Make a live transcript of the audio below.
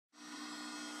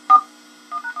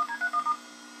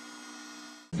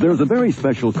There's a very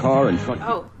special car and truck.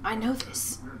 Oh, I know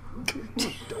this.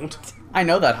 Don't. I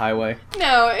know that highway.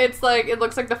 No, it's like, it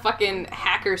looks like the fucking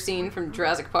hacker scene from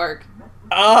Jurassic Park.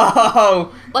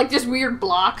 Oh! Like just weird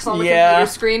blocks on the Yeah.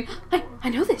 computer screen. I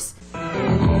know this.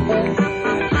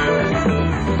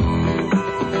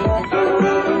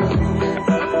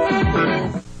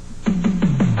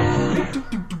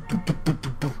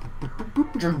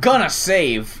 You're gonna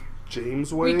save.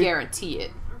 Jamesway? We guarantee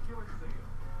it.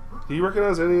 Do you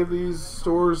recognize any of these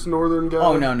stores, Northern guy?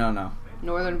 Oh, no, no, no.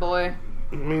 Northern Boy.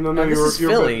 I mean, I know No, this you're, is you're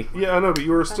Philly. Yeah, I know, but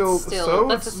you were still so.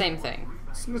 That's the same thing.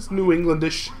 It's New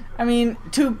Englandish. I mean,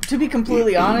 to be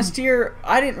completely honest here,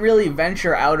 I didn't really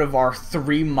venture out of our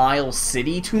 3-mile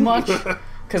city too much.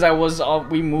 Because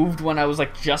we moved when I was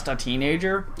like just a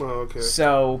teenager. Oh, okay.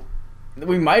 So,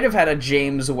 we might have had a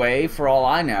Jamesway for all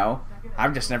I know.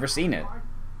 I've just never seen it.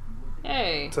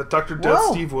 Hey. Is that Dr. Death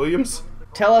Whoa. Steve Williams?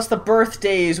 Tell us the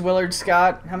birthdays, Willard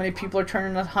Scott. How many people are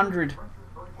turning 100?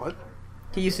 What?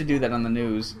 He used to do that on the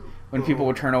news. When people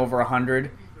would turn over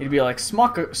 100, he'd be like,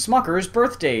 Smucker's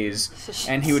birthdays.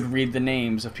 And he would read the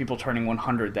names of people turning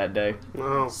 100 that day.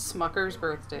 Oh. Smucker's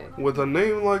birthday. With a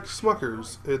name like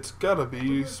Smuckers, it's gotta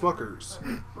be Smuckers.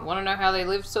 Want to know how they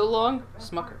lived so long?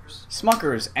 Smuckers.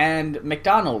 Smuckers and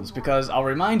McDonald's, because I'll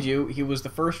remind you, he was the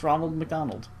first Ronald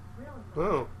McDonald.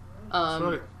 Oh. That's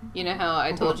right. You know how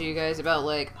I told you guys about,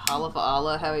 like, Holla for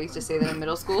Allah, how I used to say that in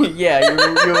middle school? Yeah,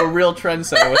 you were a real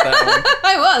trendsetter with that one.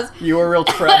 I was. You were a real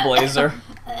trailblazer.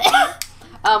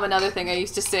 Another thing I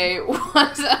used to say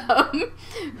was,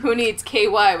 who needs KY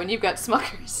when you've got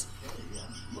Smuckers?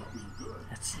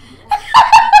 That's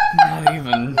not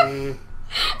even...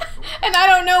 And I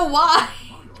don't know why.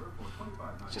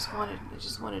 I just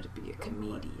wanted to be a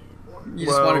comedian. You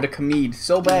just wanted a comede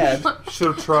so bad. Should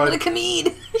have tried. A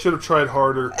comedian. Should have tried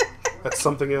harder at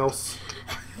something else.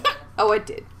 Oh, I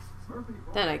did.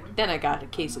 Then I got a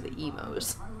case of the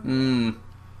emos.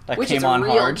 That Which came is a on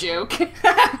real hard. joke.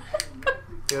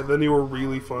 Yeah, then you were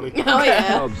really funny. Oh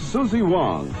yeah. Of Suzie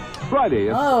Wong. Friday.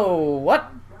 Oh,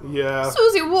 what? Yeah.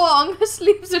 Suzie Wong, her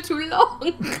sleeves are too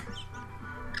long.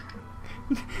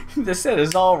 The set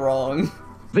is all wrong.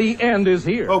 The end is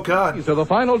here. Oh, God. These are the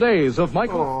final days of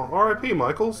Michael. Oh, R.I.P.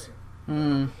 Michaels.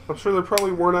 I'm sure they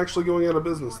probably weren't actually going out of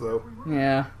business, though.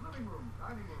 Yeah.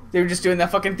 They were just doing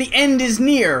that fucking, the end is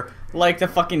near! Like the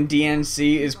fucking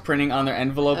DNC is printing on their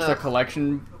envelopes, their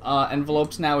collection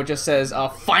envelopes now. It just says,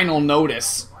 final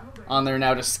notice on there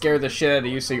now to scare the shit out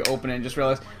of you, so you open it and just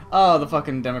realize, oh, the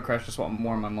fucking Democrats just want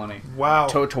more of my money. Wow.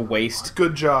 To waste.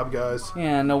 Good job, guys.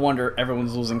 Yeah, no wonder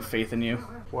everyone's losing faith in you.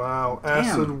 Wow.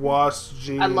 Acid wash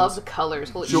jeans. I love the colors.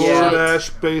 Holy Jordache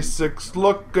shit. Basics.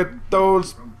 Look at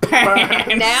those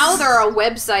pants. Now there are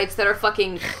websites that are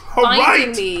fucking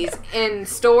finding these in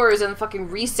stores and fucking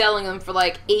reselling them for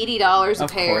like $80 a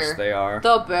pair. Of course they are.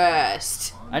 The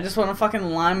best. I just want a fucking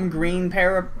lime green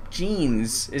pair of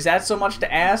jeans. Is that so much to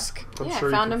ask? I'm Yeah, sure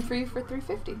I you found can- them for you for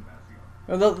 $3.50.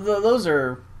 Well, those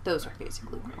are... Those are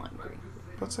basically lime green.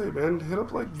 Let's say, man, hit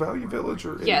up like Value Village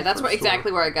or... Yeah, that's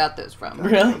exactly where I got those from.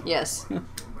 Really? Yes.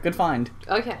 Good find.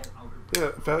 Okay. Yeah,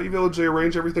 Value Village, they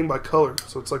arrange everything by color,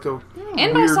 so it's like a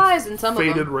And by weird size in some of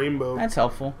faded them. rainbow. That's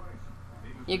helpful.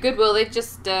 Yeah, Goodwill, they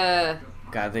just, God,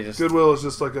 they just... Goodwill is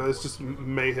just like it's just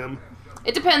mayhem.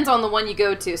 It depends on the one you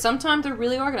go to. Sometimes they're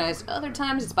really organized. Other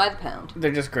times it's by the pound.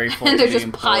 They're just grateful And to they're be just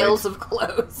employed. piles of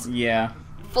clothes. Yeah.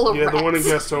 Full of Yeah, rats. the one in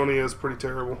Gastonia is pretty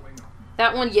terrible.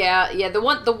 That one, yeah.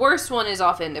 The worst one is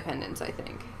off Independence, I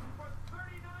think.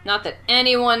 Not that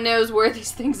anyone knows where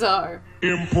these things are.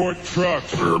 Import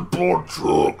trucks. Import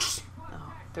trucks.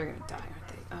 Oh, they're gonna die, aren't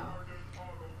they? Oh.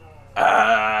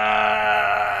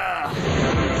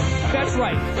 That's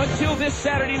right. Until this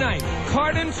Saturday night,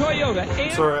 Kardon Toyota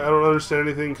and Sorry, I don't understand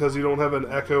anything because you don't have an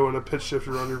echo and a pitch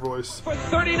shifter on your voice. for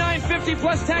 $39.50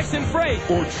 plus tax and freight.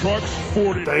 For trucks,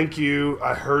 40. Thank you.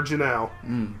 I heard you now.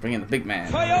 Bring in the big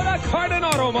man. Toyota Kardon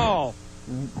Auto Mall.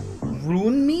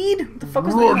 Runemead? The fuck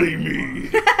was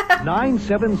Runnymede.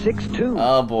 9762.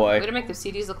 Oh Way boy. to make the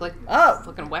CDs look like Oh.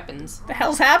 fucking weapons. What the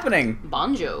hell's happening?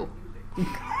 Bonjo.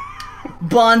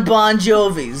 Bon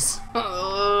Jovis.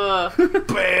 Ugh.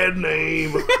 Bad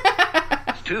name.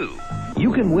 2.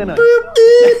 You can win a What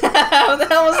the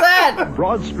hell was that?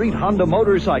 Broad Street Honda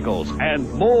motorcycles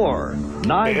and more.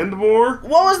 9. And more?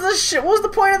 What was the what was the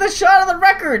point of the shot of the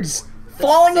records?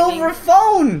 Falling singing. over a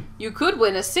phone. You could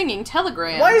win a singing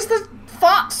telegram. Why is the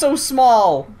font so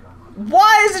small?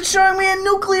 Why is it showing me a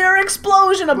nuclear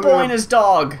explosion? A boy and his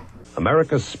dog.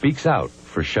 America speaks out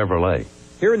for Chevrolet.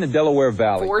 here in the Delaware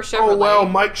Valley. For Chevrolet. Oh wow,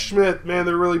 Mike Schmidt, man,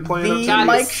 they're really playing The up to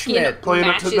Mike Schmidt. playing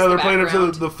up to they're playing up to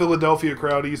background. the Philadelphia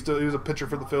crowd. He was a pitcher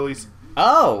for the Phillies.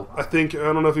 Oh. I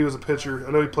don't know if he was a pitcher.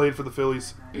 I know he played for the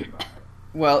Phillies.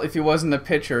 Well, if he wasn't a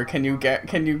pitcher, can you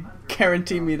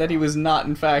guarantee me that he was not,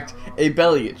 in fact, a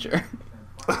belly-itcher?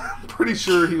 Pretty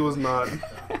sure he was not.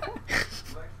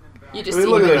 You just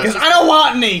look at that. Because I don't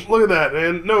want any! Look at that,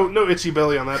 man. No itchy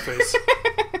belly on that face.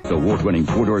 The award-winning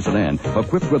four-door sedan,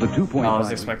 equipped with a 2.5. I was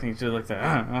expecting you to do like that.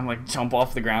 I'm like jump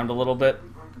off the ground a little bit.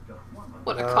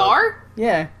 What, a car?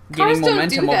 Yeah, Cars getting don't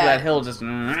momentum do over that. that hill. Just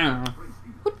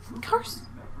What? Cars?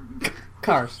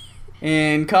 cars.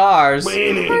 In cars.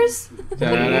 Cars?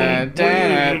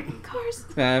 Cars?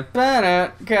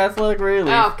 Catholic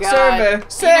relief Oh, God. survey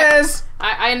says.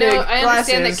 I know. Big I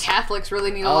understand glasses. that Catholics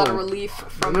really need a lot of Oh. relief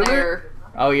from their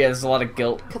Oh yeah, there's a lot of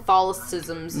guilt.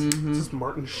 Catholicisms. Is this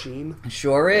Martin Sheen?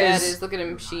 Sure is. Yeah, it is. Look at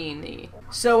him, Sheeny.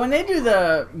 So when they do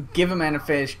the give a man a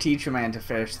fish, teach a man to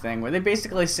fish thing, were they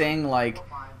basically saying like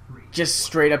just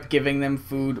straight up giving them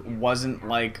food wasn't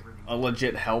like a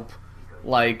legit help?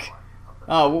 Like,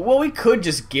 oh, well, we could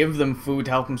just give them food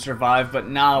to help them survive, but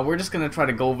no, we're just gonna try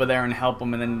to go over there and help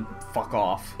them and then fuck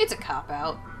off. It's a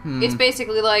cop-out. It's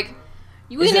basically like,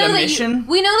 Is it a mission?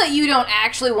 we know that you don't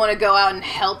actually want to go out and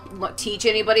help teach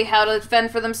anybody how to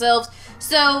fend for themselves,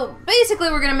 so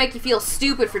basically we're going to make you feel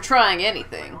stupid for trying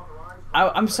anything.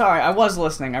 I'm sorry, I was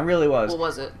listening, I really was. What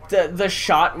was it? The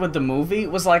shot with the movie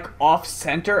was like off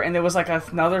center, and there was like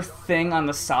another thing on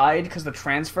the side because the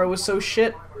transfer was so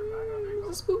shit.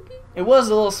 Was it spooky? It was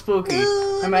a little spooky.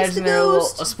 I Imagine missed the there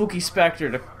ghost. a spooky specter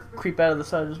to creep out of the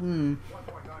side. Just,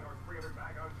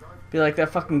 Be like that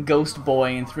fucking ghost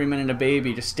boy in 3 Men and a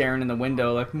Baby, just staring in the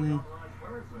window, like,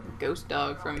 Ghost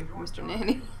dog from Mr.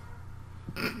 Nanny.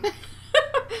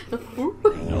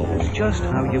 Knows just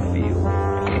how you feel.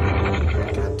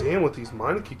 God damn, with these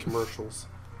Meineke commercials.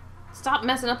 Stop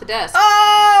messing up the desk.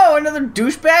 Oh, another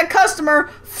douchebag customer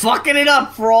fucking it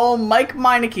up for old Mike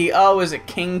Meineke. Oh, is it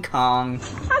King Kong?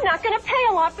 I'm not gonna pay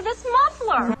a lot for this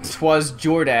muffler. 'Twas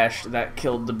Jordash that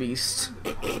killed the beast.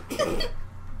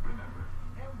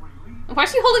 Why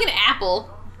is he holding an apple?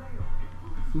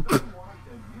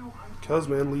 Cuz,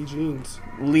 man, Lee Jeans.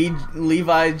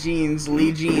 Levi jeans,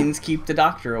 Lee jeans keep the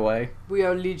doctor away. We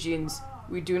are legions.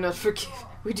 We do not forgive.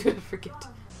 We do not forget.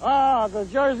 Ah, the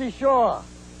Jersey Shore.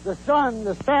 The sun,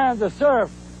 the sand, the surf.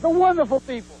 The wonderful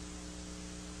people.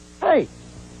 Hey,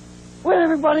 where'd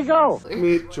everybody go?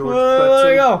 Meet George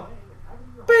There you Betson.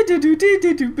 go.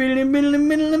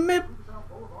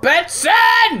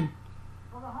 Betson!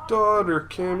 Daughter,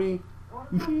 Cammy.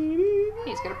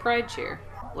 He's got a pride chair.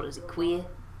 What is he, queer?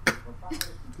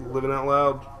 Living out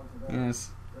loud. Yes.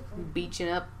 Beaching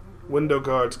up. Window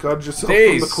guards. God yourself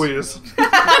Jeez. from the quiz.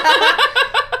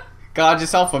 God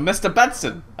yourself from Mr.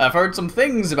 Betson. I've heard some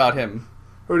things about him.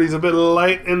 Heard he's a bit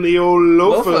light in the old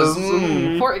loafers.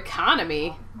 Loafers, For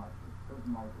economy.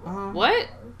 What?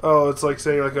 Oh, it's like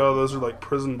saying like, oh, those are like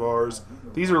prison bars.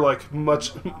 These are like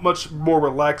much more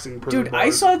relaxing prison Dude, bars. I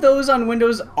saw those on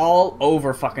windows all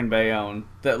over fucking Bayonne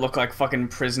that look like fucking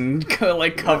prison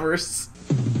like covers.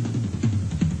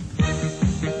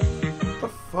 What the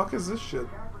fuck is this shit?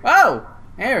 Oh,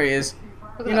 there he is.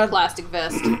 Look at You that know- plastic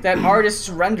vest. That artist's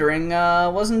rendering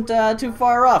wasn't too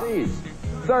far off.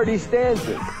 30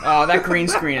 stanzas, Oh, that green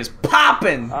screen is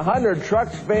popping. 100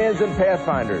 trucks, vans, and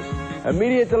Pathfinders.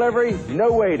 Immediate delivery,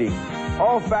 no waiting.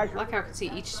 All I factory. like how I can see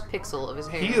each pixel of his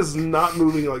hair. He is not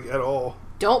moving like at all.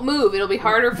 Don't move. It'll be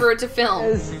harder for it to film.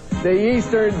 Is the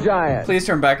Eastern Giant. Please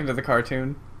turn back into the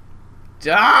cartoon. Oh!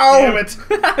 Damn it.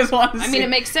 I just wanted to I see. mean, it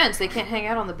makes sense. They can't hang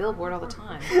out on the billboard all the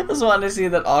time. I just wanted to see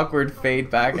that awkward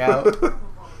fade back out.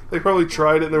 They probably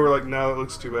tried it and they were like, no, it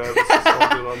looks too bad. This is all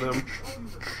good on them.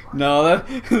 No,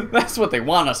 that's what they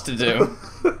want us to do.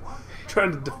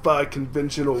 Trying to defy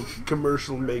conventional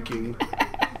commercial making.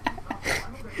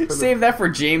 Save that for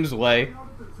Jamesway.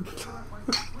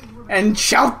 And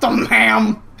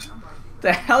Cheltenham.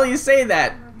 The hell you say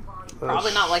that?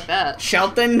 Probably not like that.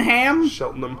 Cheltenham?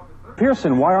 Cheltenham.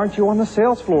 Pearson, why aren't you on the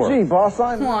sales floor? Gee, boss,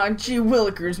 I'm... Come on, gee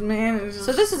willikers, man.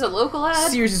 So this is a local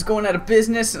ad? Sears is going out of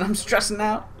business and I'm stressing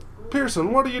out.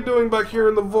 Pearson, what are you doing back here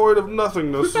in the void of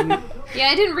nothingness? Yeah,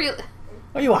 I didn't really...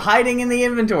 Are you hiding in the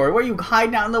inventory? Where are you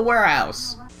hiding out in the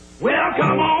warehouse? Well,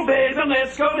 come on, baby,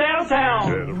 let's go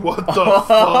downtown. What the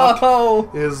fuck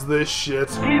Oh, is this shit?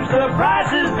 Keeps the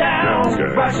prices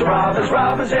down. Price of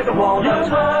Robbins at the Walnut.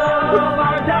 Love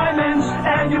our diamonds,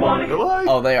 and you want to Really?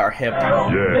 oh, they are hip. get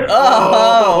Oh,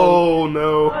 Oh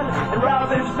no. And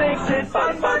Robbins makes it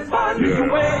fun, fun, fun. You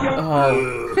can wear your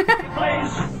Oh.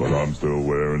 place. But I'm still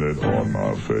wearing it on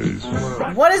my face.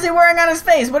 What is he wearing on his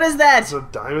face? What is that? It's a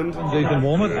diamond. Nathan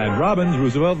Walnut and Robbins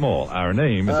Roosevelt Mall. Our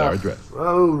name is our address.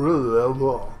 Oh,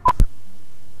 really?